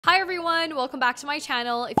Hi everyone, welcome back to my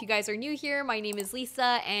channel. If you guys are new here, my name is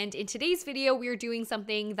Lisa, and in today's video, we are doing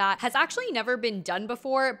something that has actually never been done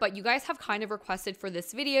before, but you guys have kind of requested for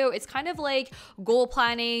this video. It's kind of like goal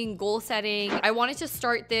planning, goal setting. I wanted to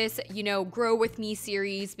start this, grow with me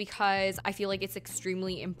series because I feel like it's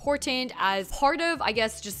extremely important as part of,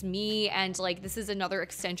 just me, and like this is another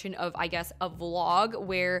extension of, a vlog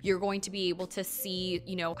where you're going to be able to see,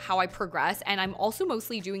 how I progress. And I'm also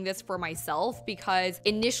mostly doing this for myself because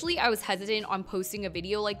initially I was hesitant on posting a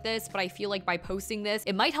video like this, but I feel like by posting this,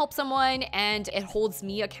 it might help someone and it holds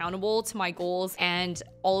me accountable to my goals and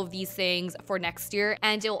all of these things for next year.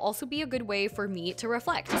 And it'll also be a good way for me to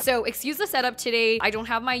reflect. So excuse the setup today. I don't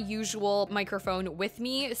have my usual microphone with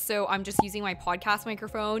me, so I'm just using my podcast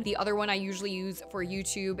microphone. The other one I usually use for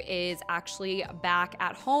YouTube is actually back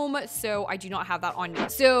at home, so I do not have that on me.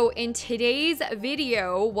 So in today's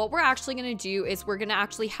video, what we're actually gonna do is we're gonna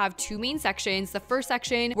actually have two main sections. The first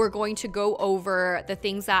section, we're going to go over the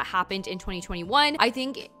things that happened in 2021. I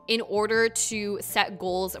think in order to set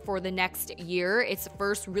goals for the next year, it's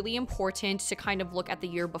first really important to kind of look at the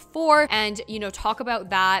year before and, talk about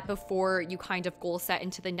that before you kind of goal set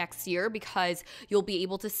into the next year, because you'll be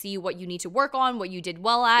able to see what you need to work on, what you did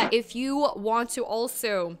well at. If you want to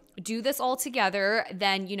also do this all together,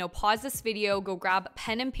 then, pause this video, go grab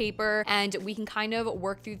pen and paper, and we can kind of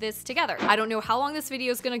work through this together. I don't know how long this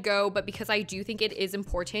video is gonna go, but because I do think it is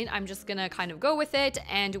important, I'm just gonna kind of go with it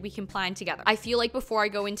and we can plan together. I feel like before I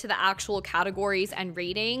go into the actual categories and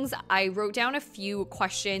ratings, I wrote down a few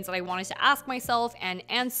questions that I wanted to ask myself and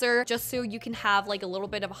answer, just so you can have like a little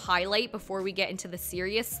bit of a highlight before we get into the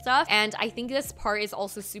serious stuff. And I think this part is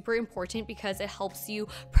also super important because it helps you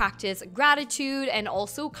practice gratitude and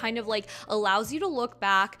also kind of like allows you to look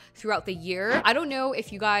back throughout the year. I don't know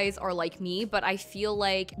if you guys are like me, but I feel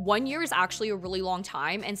like 1 year is actually a really long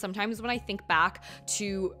time. And sometimes when I think back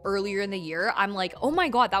to earlier in the year, I'm like, oh my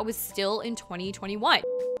God, that was still in 2021.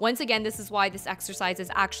 Once again, this is why this exercise is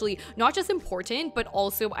actually not just important, but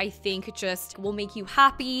also I think just will make you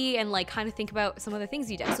happy and like kind of think about some of the things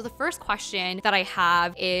you did. So the first question that I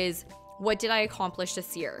have is, what did I accomplish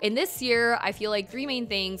this year? In this year, I feel like three main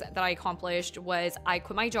things that I accomplished was I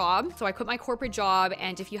quit my job. So I quit my corporate job.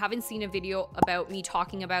 And if you haven't seen a video about me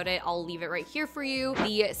talking about it, I'll leave it right here for you.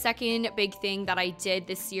 The second big thing that I did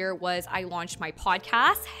this year was I launched my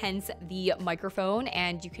podcast, hence the microphone.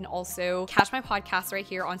 And you can also catch my podcast right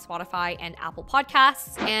here on Spotify and Apple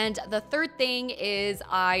Podcasts. And the third thing is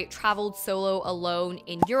I traveled solo alone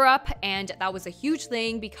in Europe. And that was a huge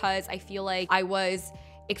thing because I feel like I was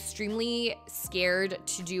extremely scared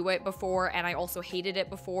to do it before, and I also hated it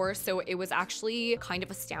before, so it was actually kind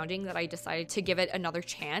of astounding that I decided to give it another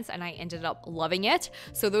chance, and I ended up loving it.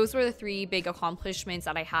 So those were the three big accomplishments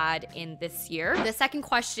that I had in this year. The second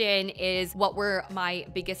question is, what were my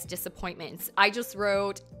biggest disappointments? I just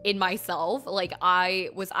wrote in myself. Like,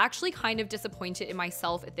 I was actually kind of disappointed in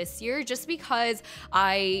myself this year just because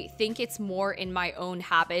I think it's more in my own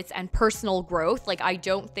habits and personal growth. Like, I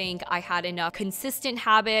don't think I had enough consistent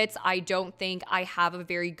habits. I don't think I have a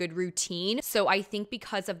very good routine. So I think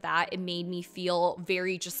because of that, it made me feel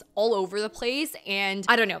very just all over the place. And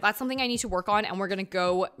I don't know, that's something I need to work on, and we're gonna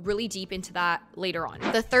go really deep into that later on.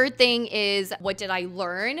 The third thing is, what did I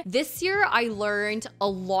learn? This year, I learned a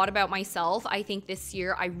lot about myself. I think this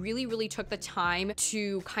year, I really took the time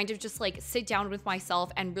to kind of just like sit down with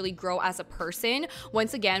myself and really grow as a person.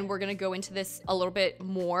 Once again, we're gonna go into this a little bit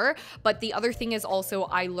more, but the other thing is also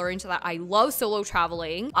I learned that I love solo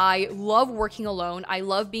traveling. I love working alone. I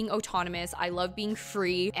love being autonomous. I love being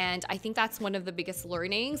free. And I think that's one of the biggest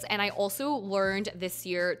learnings. And I also learned this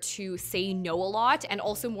year to say no a lot, and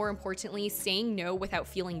also more importantly, saying no without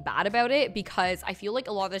feeling bad about it, because I feel like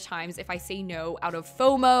a lot of the times if I say no out of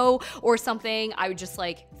FOMO or something, I would just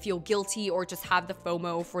like feel guilty or just have the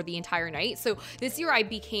FOMO for the entire night. So this year I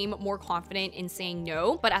became more confident in saying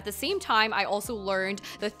no, but at the same time, I also learned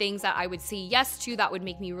the things that I would say yes to that would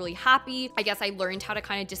make me really happy. I guess I learned how to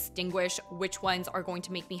kind of distinguish which ones are going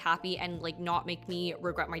to make me happy and like not make me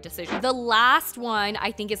regret my decision. The last one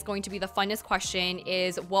I think is going to be the funnest question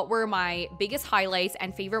is, what were my biggest highlights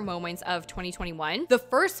and favorite moments of 2021? The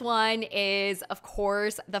first one is, of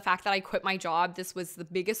course, the fact that I quit my job. This was the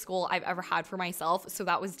biggest goal I've ever had for myself. So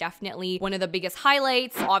that was definitely one of the biggest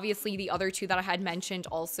highlights. Obviously, the other two that I had mentioned,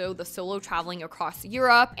 also the solo traveling across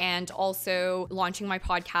Europe and also launching my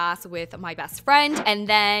podcast with my best friend. And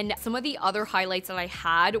then some of the other highlights that I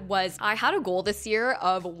had was I had a goal this year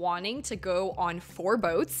of wanting to go on 4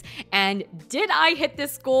 boats. And did I hit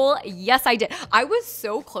this goal? Yes, I did. I was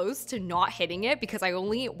so close to not hitting it because I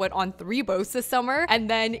only went on 3 boats this summer. And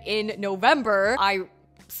then in November, I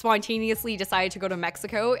spontaneously decided to go to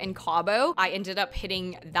Mexico and Cabo. I ended up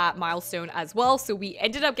hitting that milestone as well. So we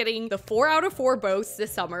ended up getting the 4 out of 4 boats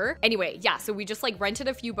this summer. Anyway, yeah, so we just like rented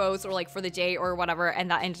a few boats or like for the day or whatever, and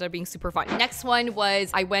that ended up being super fun. Next one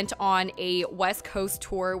was I went on a West Coast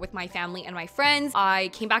tour with my family and my friends. I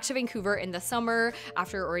came back to Vancouver in the summer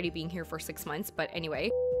after already being here for 6 months, but anyway.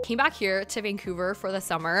 Came back here to Vancouver for the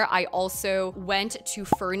summer. I also went to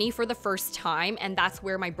Fernie for the first time, and that's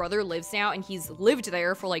where my brother lives now, and he's lived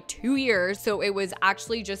there for like 2 years. So it was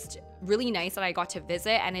actually just really nice that I got to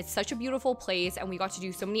visit, and it's such a beautiful place, and we got to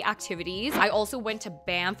do so many activities. I also went to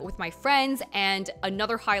Banff with my friends, and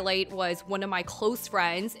another highlight was one of my close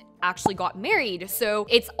friends actually got married. So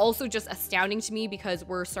it's also just astounding to me because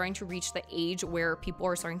we're starting to reach the age where people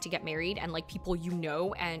are starting to get married, and like people you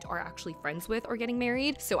know and are actually friends with are getting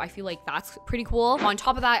married. So I feel like that's pretty cool. On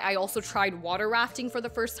top of that, I also tried water rafting for the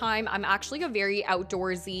first time. I'm actually a very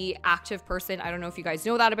outdoorsy, active person. I don't know if you guys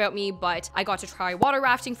know that about me, but I got to try water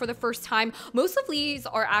rafting for the first time. Most of these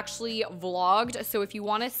are actually vlogged. So if you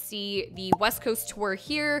want to see the West Coast tour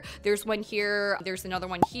here, there's one here, there's another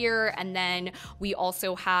one here, and then we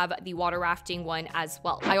also have the water rafting one as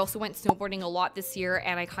well. I also went snowboarding a lot this year,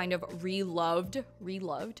 and I kind of reloved,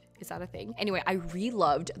 is that a thing? Anyway, I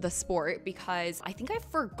reloved the sport because I think I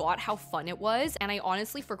forgot how fun it was, and I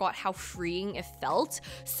honestly forgot how freeing it felt.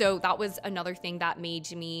 So that was another thing that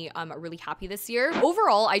made me really happy this year.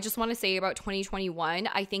 Overall, I just want to say about 2021,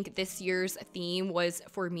 I think this year's theme was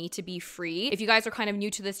for me to be free. If you guys are kind of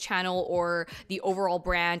new to this channel or the overall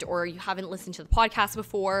brand, or you haven't listened to the podcast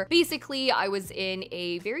before, basically I was in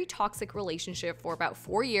a very toxic relationship for about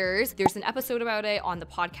 4 years. There's an episode about it on the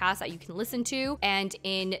podcast that you can listen to. And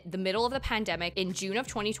in the middle of the pandemic, in June of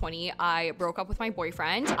 2020, I broke up with my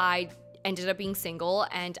boyfriend. I ended up being single,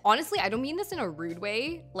 and honestly, I don't mean this in a rude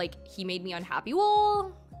way, like he made me unhappy.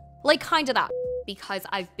 Well, like kind of that, because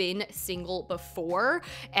I've been single before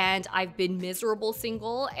and I've been miserable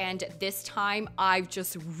single, and this time I've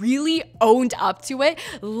just really owned up to it,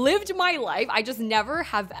 lived my life. I just never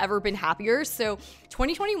have ever been happier. So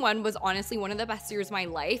 2021 was honestly one of the best years of my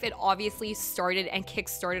life. It obviously started and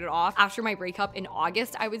kick-started off after my breakup in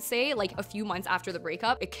August, I would say, like a few months after the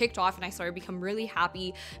breakup. It kicked off and I started to become really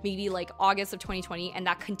happy maybe like August of 2020, and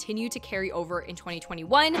that continued to carry over in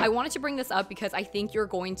 2021. I wanted to bring this up because I think you're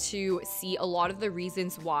going to see a lot of the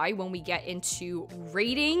reasons why when we get into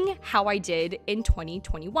rating how I did in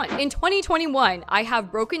 2021. In 2021, I have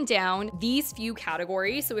broken down these few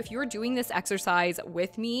categories. So if you're doing this exercise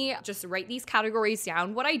with me, just write these categories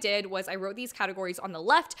down. What I did was I wrote these categories on the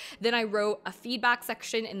left, then I wrote a feedback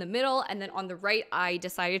section in the middle, and then on the right, I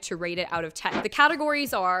decided to rate it out of 10. The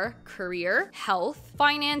categories are career, health,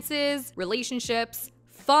 finances, relationships,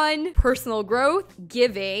 fun, personal growth,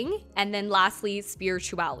 giving, and then lastly,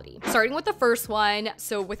 spirituality. Starting with the first one,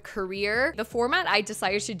 so with career, the format I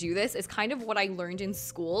decided to do this is kind of what I learned in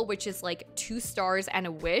school, which is like 2 stars and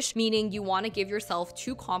a wish, meaning you want to give yourself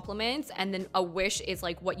 2 compliments, and then a wish is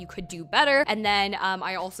like what you could do better. And then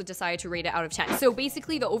I also decided to rate it out of 10. So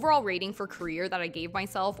basically the overall rating for career that I gave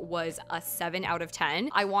myself was a 7 out of 10.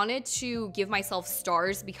 I wanted to give myself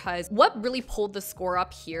stars because what really pulled the score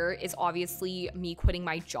up here is obviously me quitting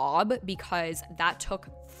my job, because that took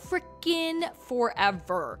freaking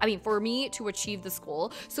forever. I mean, for me to achieve this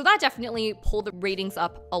goal. So that definitely pulled the ratings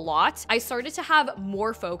up a lot. I started to have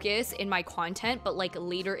more focus in my content, but like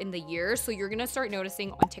later in the year. So you're gonna start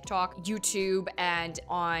noticing on TikTok, YouTube, and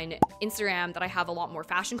on Instagram that I have a lot more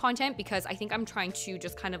fashion content, because I think I'm trying to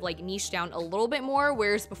just kind of like niche down a little bit more,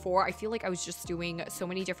 whereas before I feel like I was just doing so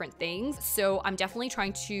many different things. So I'm definitely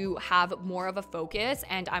trying to have more of a focus,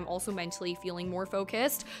 and I'm also mentally feeling more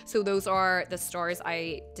focused. So those are the stars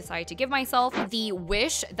I decided to give myself. The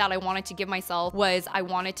wish that I wanted to give myself was I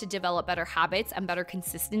wanted to develop better habits and better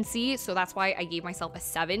consistency. So that's why I gave myself a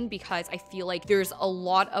 7, because I feel like there's a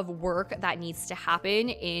lot of work that needs to happen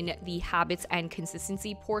in the habits and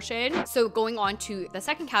consistency portion. So going on to the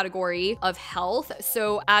second category of health.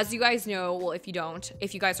 So as you guys know, well, if you don't,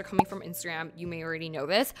 if you guys are coming from Instagram, you may already know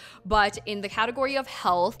this, but in the category of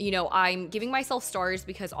health, you know, I'm giving myself stars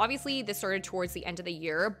because obviously this started towards the end of the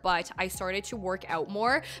year, but I started to work out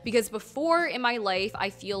more, because before in my life, I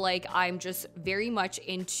feel like I'm just very much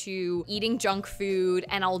into eating junk food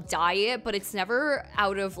and I'll diet, but it's never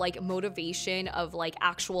out of like motivation of like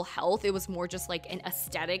actual health. It was more just like an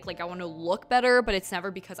aesthetic, like I want to look better, but it's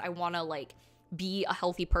never because I want to like be a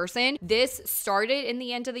healthy person. This started in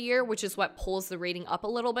the end of the year, which is what pulls the rating up a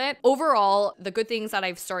little bit. Overall, the good things that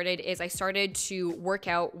I've started is I started to work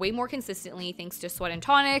out way more consistently thanks to Sweat and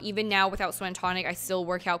Tonic. Even now without Sweat and Tonic, I still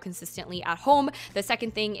work out consistently at home. The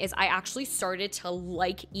second thing is I actually started to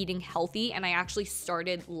like eating healthy, and I actually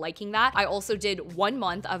started liking that. I also did 1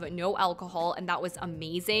 month of no alcohol, and that was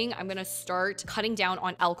amazing. I'm gonna start cutting down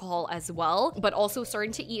on alcohol as well, but also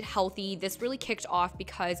starting to eat healthy. This really kicked off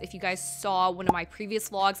because if you guys saw one of my previous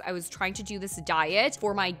vlogs, I was trying to do this diet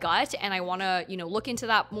for my gut, and I wanna, look into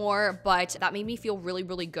that more, but that made me feel really,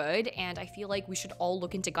 really good. And I feel like we should all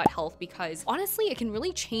look into gut health because honestly, it can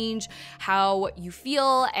really change how you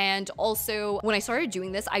feel. And also when I started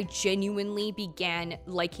doing this, I genuinely began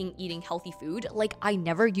liking eating healthy food. Like, I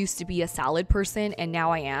never used to be a salad person, and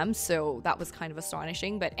now I am. So that was kind of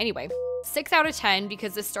astonishing. But anyway, 6 out of 10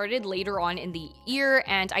 because this started later on in the year,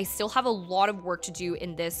 and I still have a lot of work to do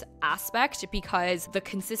in this aspect because the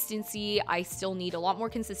consistency, I still need a lot more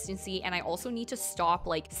consistency, and I also need to stop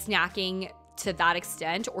like snacking to that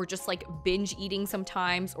extent, or just like binge eating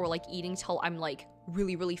sometimes, or like eating till I'm like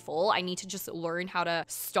really, really full. I need to just learn how to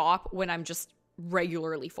stop when I'm just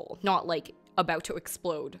regularly full, not like about to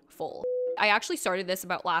explode full. I actually started this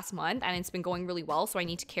about last month and it's been going really well, so I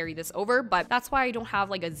need to carry this over, but that's why I don't have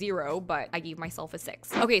like a 0, but I gave myself a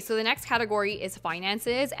 6. Okay, so the next category is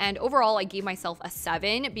finances, and overall I gave myself a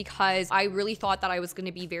 7 because I really thought that I was going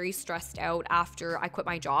to be very stressed out after I quit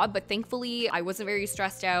my job, but thankfully I wasn't very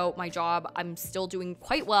stressed out. My job, I'm still doing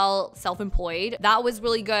quite well, self-employed. That was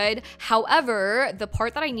really good. However, the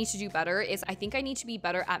part that I need to do better is I think I need to be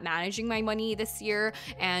better at managing my money this year,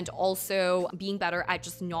 and also being better at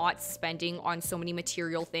just not spending on so many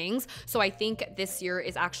material things. So I think this year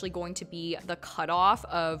is actually going to be the cutoff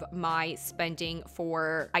of my spending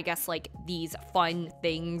for, I guess, like these fun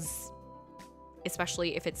things,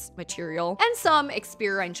 especially if it's material, and some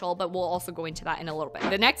experiential, but we'll also go into that in a little bit.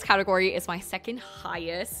 The next category is my second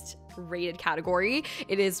highest rated category.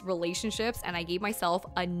 It is relationships, and I gave myself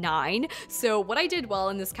a 9. So what I did well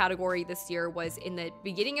in this category this year was in the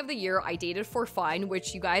beginning of the year, I dated for fun,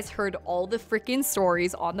 which you guys heard all the freaking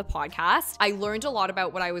stories on the podcast. I learned a lot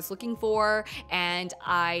about what I was looking for, and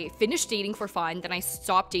I finished dating for fun. Then I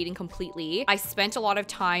stopped dating completely. I spent a lot of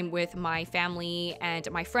time with my family and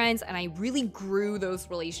my friends, and I really grew those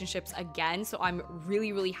relationships again. So I'm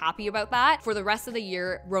really, really happy about that. For the rest of the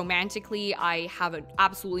year, romantically, I have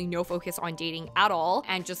absolutely no focus on dating at all,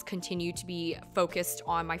 and just continue to be focused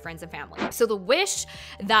on my friends and family. So the wish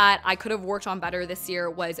that I could have worked on better this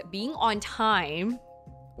year was being on time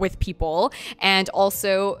with people, and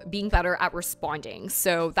also being better at responding.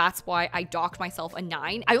 So that's why I docked myself a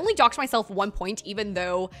 9. I only docked myself 1 point, even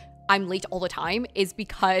though I'm late all the time, is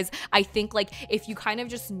because I think like if you kind of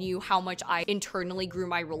just knew how much I internally grew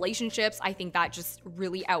my relationships, I think that just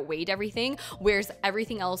really outweighed everything. Whereas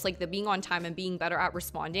everything else, like the being on time and being better at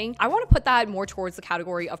responding, I want to put that more towards the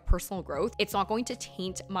category of personal growth. It's not going to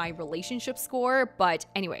taint my relationship score, but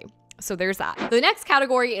anyway. So there's that. The next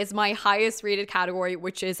category is my highest rated category,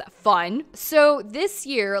 which is fun. So this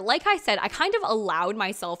year, like I said, I kind of allowed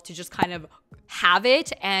myself to just kind of have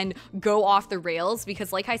it and go off the rails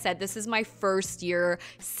because, like I said, this is my first year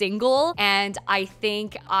single, and I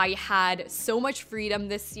think I had so much freedom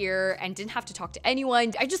this year and didn't have to talk to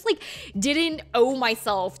anyone. I just like didn't owe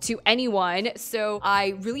myself to anyone, so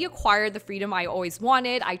I really acquired the freedom I always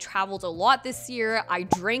wanted. I traveled a lot this year. I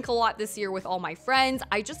drank a lot this year with all my friends.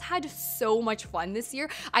 I just had so much fun this year.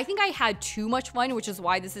 I think I had too much fun, which is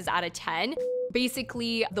why this is at a 10.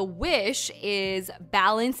 Basically, the wish is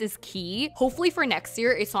balance is key. Hopefully for next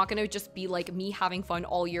year, it's not gonna just be like me having fun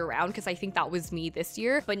all year round, because I think that was me this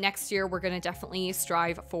year. But next year, we're gonna definitely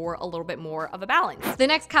strive for a little bit more of a balance. The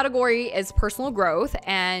next category is personal growth.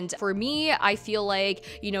 And for me, I feel like,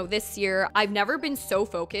 this year, I've never been so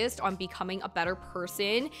focused on becoming a better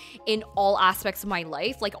person in all aspects of my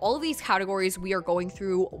life. Like all of these categories we are going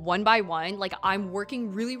through one by one. Like I'm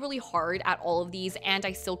working really, really hard at all of these, and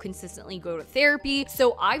I still consistently go to therapy.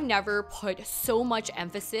 So I've never put so much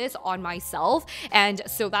emphasis on myself. And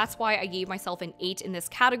so that's why I gave myself an 8 in this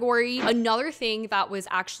category. Another thing that was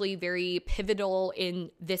actually very pivotal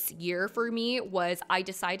in this year for me was I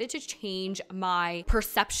decided to change my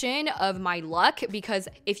perception of my luck, because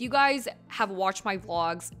if you guys have watched my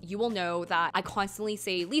vlogs, you will know that I constantly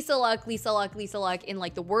say Lisa luck, Lisa luck, Lisa luck in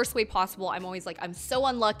like the worst way possible. I'm always like, I'm so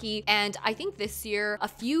unlucky. And I think this year, a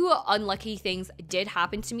few unlucky things did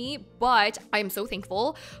happen to me, but I am so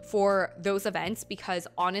thankful for those events because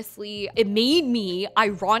honestly, it made me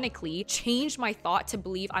ironically change my thought to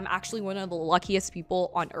believe I'm actually one of the luckiest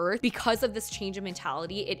people on earth. Because of this change in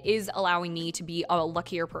mentality, it is allowing me to be a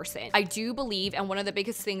luckier person. I do believe, and one of the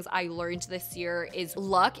biggest things I learned this year is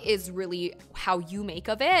luck is really how you make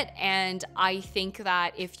of it. And I think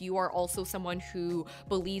that if you are also someone who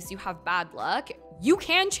believes you have bad luck, you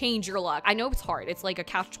can change your luck. I know it's hard. It's like a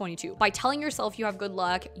catch-22. By telling yourself you have good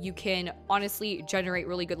luck, you can honestly generate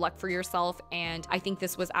really good luck for yourself. And I think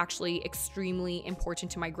this was actually extremely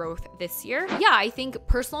important to my growth this year. Yeah, I think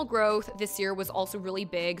personal growth this year was also really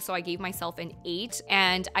big. So I gave myself an 8.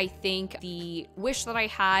 And I think the wish that I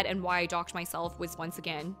had and why I docked myself was once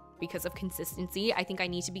again because of consistency. I think I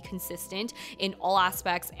need to be consistent in all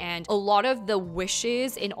aspects, and a lot of the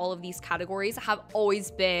wishes in all of these categories have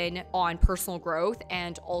always been on personal growth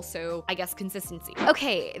and also, I guess, consistency.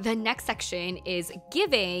 Okay, the next section is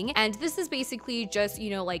giving, and this is basically just,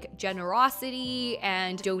 you know, like generosity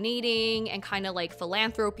and donating and kind of like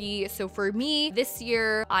philanthropy. So for me, this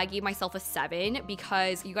year, I gave myself a 7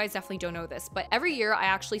 because you guys definitely don't know this, but every year I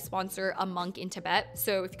actually sponsor a monk in Tibet.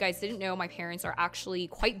 So if you guys didn't know, my parents are actually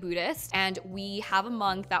quite Buddhist, and we have a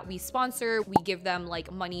monk that we sponsor. We give them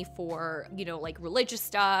like money for, you know, like religious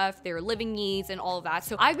stuff, their living needs and all of that.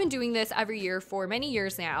 So I've been doing this every year for many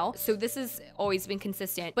years now. So this has always been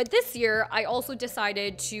consistent. But this year I also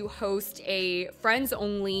decided to host a friends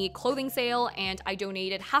only clothing sale, and I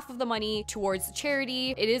donated half of the money towards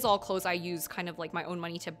charity. It is all clothes I use kind of like my own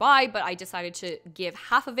money to buy, but I decided to give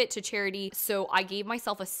half of it to charity. So I gave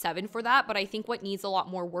myself a 7 for that. But I think what needs a lot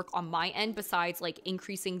more work on my end, besides like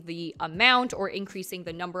increasing the amount or increasing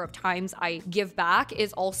the number of times I give back,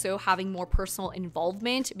 is also having more personal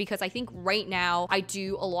involvement, because I think right now I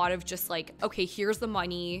do a lot of just like, okay, here's the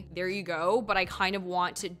money, there you go, but I kind of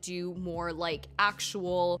want to do more like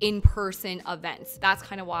actual in-person events. That's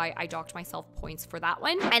kind of why I docked myself points for that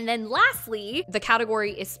one. And then lastly, the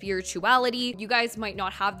category is spirituality. You guys might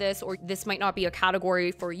not have this, or this might not be a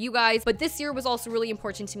category for you guys, but this year was also really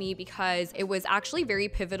important to me because it was actually very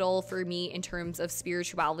pivotal for me in terms of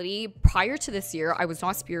spirituality. Prior to this year, I was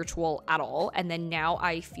not spiritual at all. And then now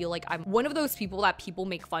I feel like I'm one of those people that people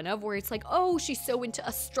make fun of, where it's like, oh, she's so into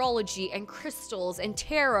astrology and crystals and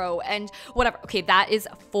tarot and whatever. Okay, that is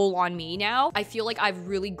full on me now. I feel like I've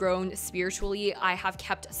really grown spiritually. I have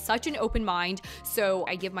kept such an open mind. So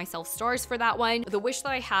I give myself stars for that one. The wish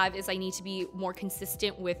that I have is I need to be more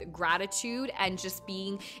consistent with gratitude and just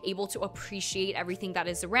being able to appreciate everything that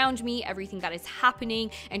is around me, everything that is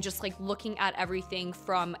happening, and just like looking at everything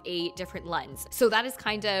from a different lens. So that is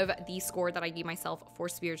kind of the score that I gave myself for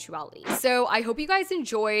spirituality. So I hope you guys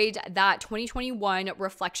enjoyed that 2021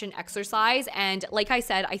 reflection exercise. And like I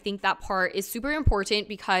said, I think that part is super important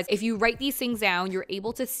because if you write these things down, you're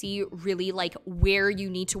able to see really like where you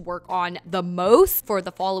need to work on the most for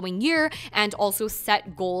the following year, and also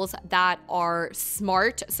set goals that are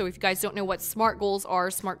SMART. So if you guys don't know what SMART goals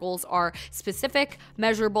are specific,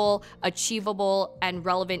 measurable, achievable, and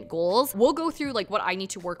relevant goals. We'll go through like what I need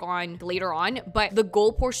to work on later on, but the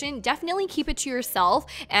goal portion, definitely keep it to yourself.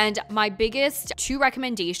 And my biggest 2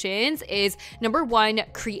 recommendations is, number 1,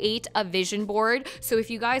 create a vision board. So if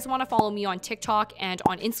you guys want to follow me on TikTok and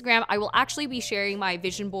on Instagram, I will actually be sharing my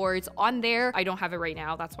vision boards on there. I don't have it right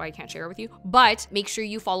now, that's why I can't share it with you, but make sure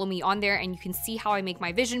you follow me on there and you can see how I make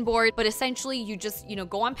my vision board. But essentially you just, you know,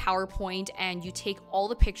 go on PowerPoint and you take all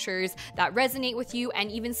the pictures that resonate with you,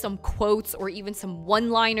 and even some quotes or even some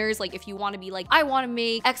one-liners. Like if you want to be like, I want to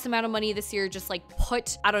make X amount of money this year, just like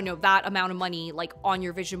put, I don't know, that amount of money like on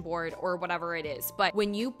your vision board or whatever it is. But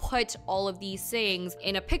when you put all of these things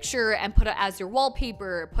in a picture and put it as your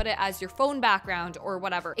wallpaper, put it as your phone background or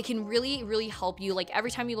whatever, it can really, really help you. Like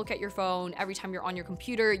every time you look at your phone, every time you're on your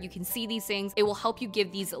computer, you can see these things. It will help you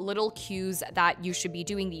give these little cues that you should be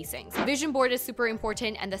doing these things. Vision board is super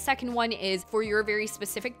important. And the second one is for your very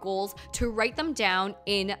specific goals to write them down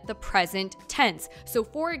in the present tense. So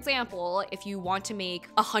for example, if you want to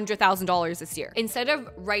make $100,000 this year, instead of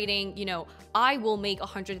writing, you know, I will make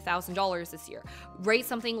 $100,000 this year, write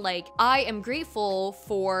something like, I am grateful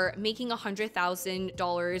for making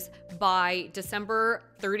 $100,000 by December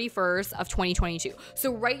 31st of 2022.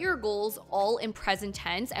 So write your goals all in present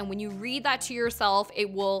tense, and when you read that to yourself,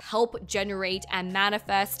 it will help generate and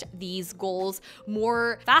manifest these goals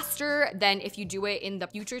more faster than if you do it in the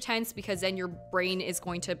future tense, because then your brain is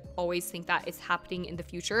going to always think that it's happening in the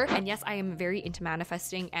future. And yes, I am very into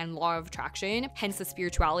manifesting and law of attraction, hence the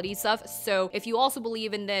spirituality stuff. So if you also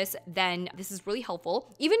believe in this, then this is really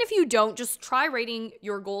helpful. Even if you don't, just try writing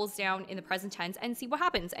your goals down in the present tense and see what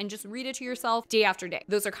happens, and just read it to yourself day after day.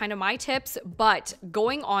 those are kind of my tips. But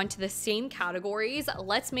going on to the same categories,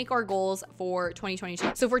 let's make our goals for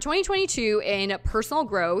 2022. So for 2022 in personal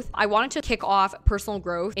growth, I wanted to kick off personal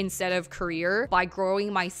growth instead of career by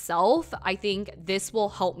growing myself. I think this will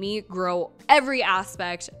help me grow every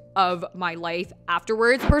aspect of my life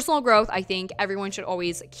afterwards. Personal growth, I think everyone should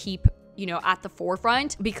always keep at the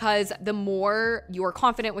forefront, because the more you are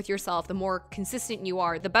confident with yourself, the more consistent you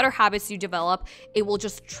are, the better habits you develop, it will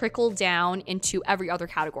just trickle down into every other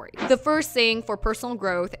category. The first thing for personal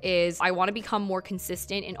growth is I want to become more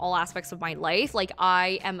consistent in all aspects of my life. Like,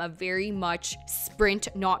 I am a very much sprint,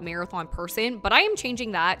 not marathon person, but I am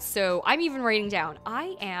changing that. So I'm even writing down,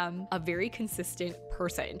 I am a very consistent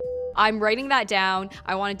person. I'm writing that down.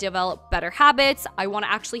 I want to develop better habits. I want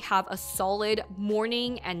to actually have a solid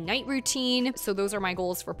morning and night routine. So those are my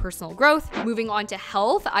goals for personal growth. Moving on to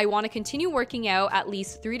health, I want to continue working out at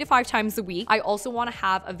least 3 to 5 times a week. I also want to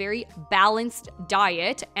have a very balanced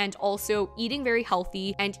diet and also eating very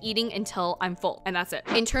healthy and eating until I'm full. And that's it.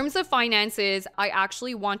 In terms of finances, I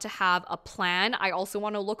actually want to have a plan. I also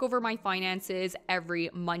want to look over my finances every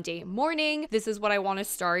Monday morning. This is what I want to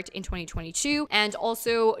start in 2022. And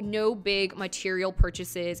also no big material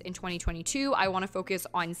purchases in 2022. I want to focus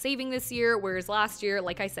on saving this year, whereas last year,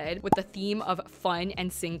 like I said, with the theme of fun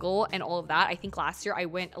and single and all of that, I think last year I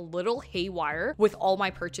went a little haywire with all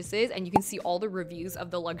my purchases, and you can see all the reviews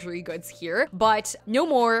of the luxury goods here, but no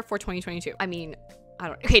more for 2022. I mean,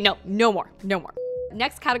 no more.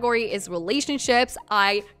 Next category is relationships.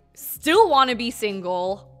 I still want to be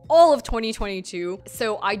single all of 2022.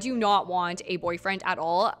 So I do not want a boyfriend at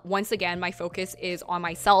all. Once again, my focus is on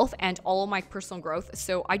myself and all of my personal growth.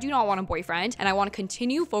 So I do not want a boyfriend, and I want to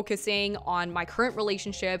continue focusing on my current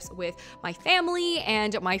relationships with my family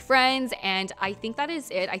and my friends. And I think that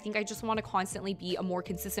is it. I think I just want to constantly be a more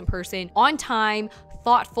consistent person, on time,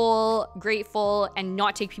 thoughtful, grateful, and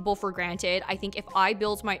not take people for granted. I think if I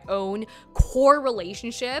build my own core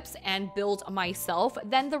relationships and build myself,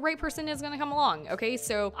 then the right person is going to come along. Okay.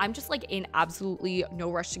 So I'm just like in absolutely no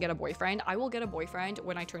rush to get a boyfriend. I will get a boyfriend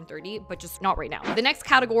when I turn 30, but just not right now. The next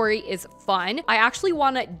category is fun. I actually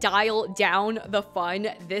want to dial down the fun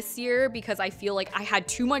this year because I feel like I had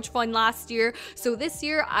too much fun last year. So this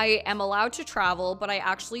year I am allowed to travel, but I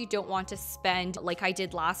actually don't want to spend like I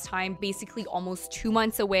did last time, basically almost 2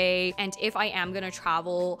 months away. And if I am going to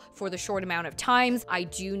travel for the short amount of times, I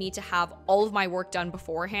do need to have all of my work done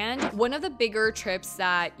beforehand. One of the bigger trips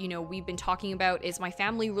that, we've been talking about is my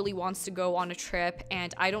family really wants to go on a trip,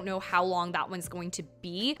 and I don't know how long that one's going to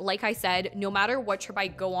be. Like I said, no matter what trip I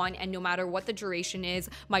go on and no matter what the duration is,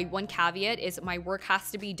 my one caveat is my work has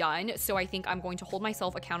to be done. So I think I'm going to hold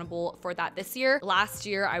myself accountable for that this year. Last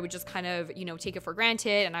year, I would just kind of, take it for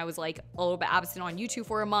granted, and I was like a little bit absent on YouTube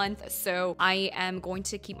for a month. So I am going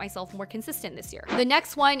to keep myself more consistent this year. The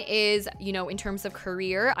next one is, in terms of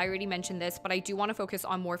career, I already mentioned this, but I do want to focus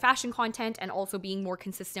on more fashion content and also being more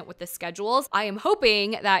consistent with the schedules. I am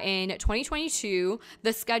hoping that in 2022,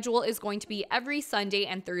 the schedule is going to be every Sunday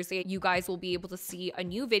and Thursday. You guys will be able to see a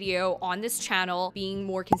new video on this channel, being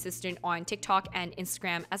more consistent on TikTok and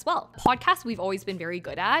Instagram as well. Podcasts, we've always been very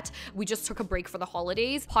good at. We just took a break for the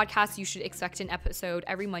holidays. Podcasts, you should expect an episode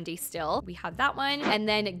every Monday still. We have that one. And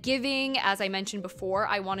then giving, as I mentioned before,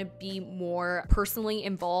 I want to be more personally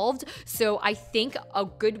involved. So I think a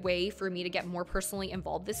good way for me to get more personally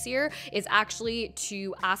involved this year is actually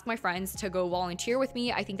to ask my friends to go volunteer with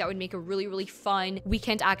me. I think that would make a really, really fun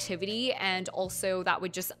weekend activity. And also that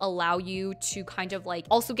would just allow you to kind of like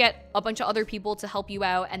also get a bunch of other people to help you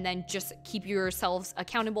out, and then just keep yourselves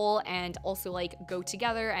accountable and also like go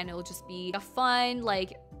together, and it'll just be a fun,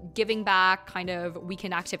 like giving back kind of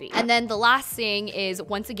weekend activity. And then the last thing is,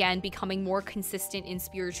 once again, becoming more consistent in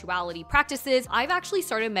spirituality practices. I've actually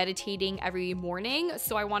started meditating every morning,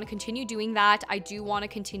 so I want to continue doing that. I do want to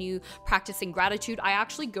continue practicing gratitude. I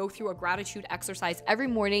actually go through a gratitude exercise every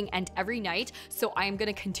morning and every night, so I am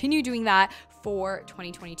going to continue doing that for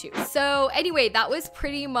 2022. So anyway, that was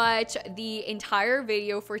pretty much the entire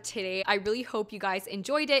video for today. I really hope you guys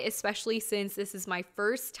enjoyed it, especially since this is my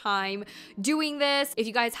first time doing this. If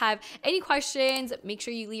you guys have any questions, make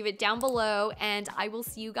sure you leave it down below, and I will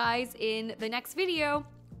see you guys in the next video.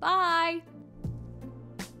 Bye!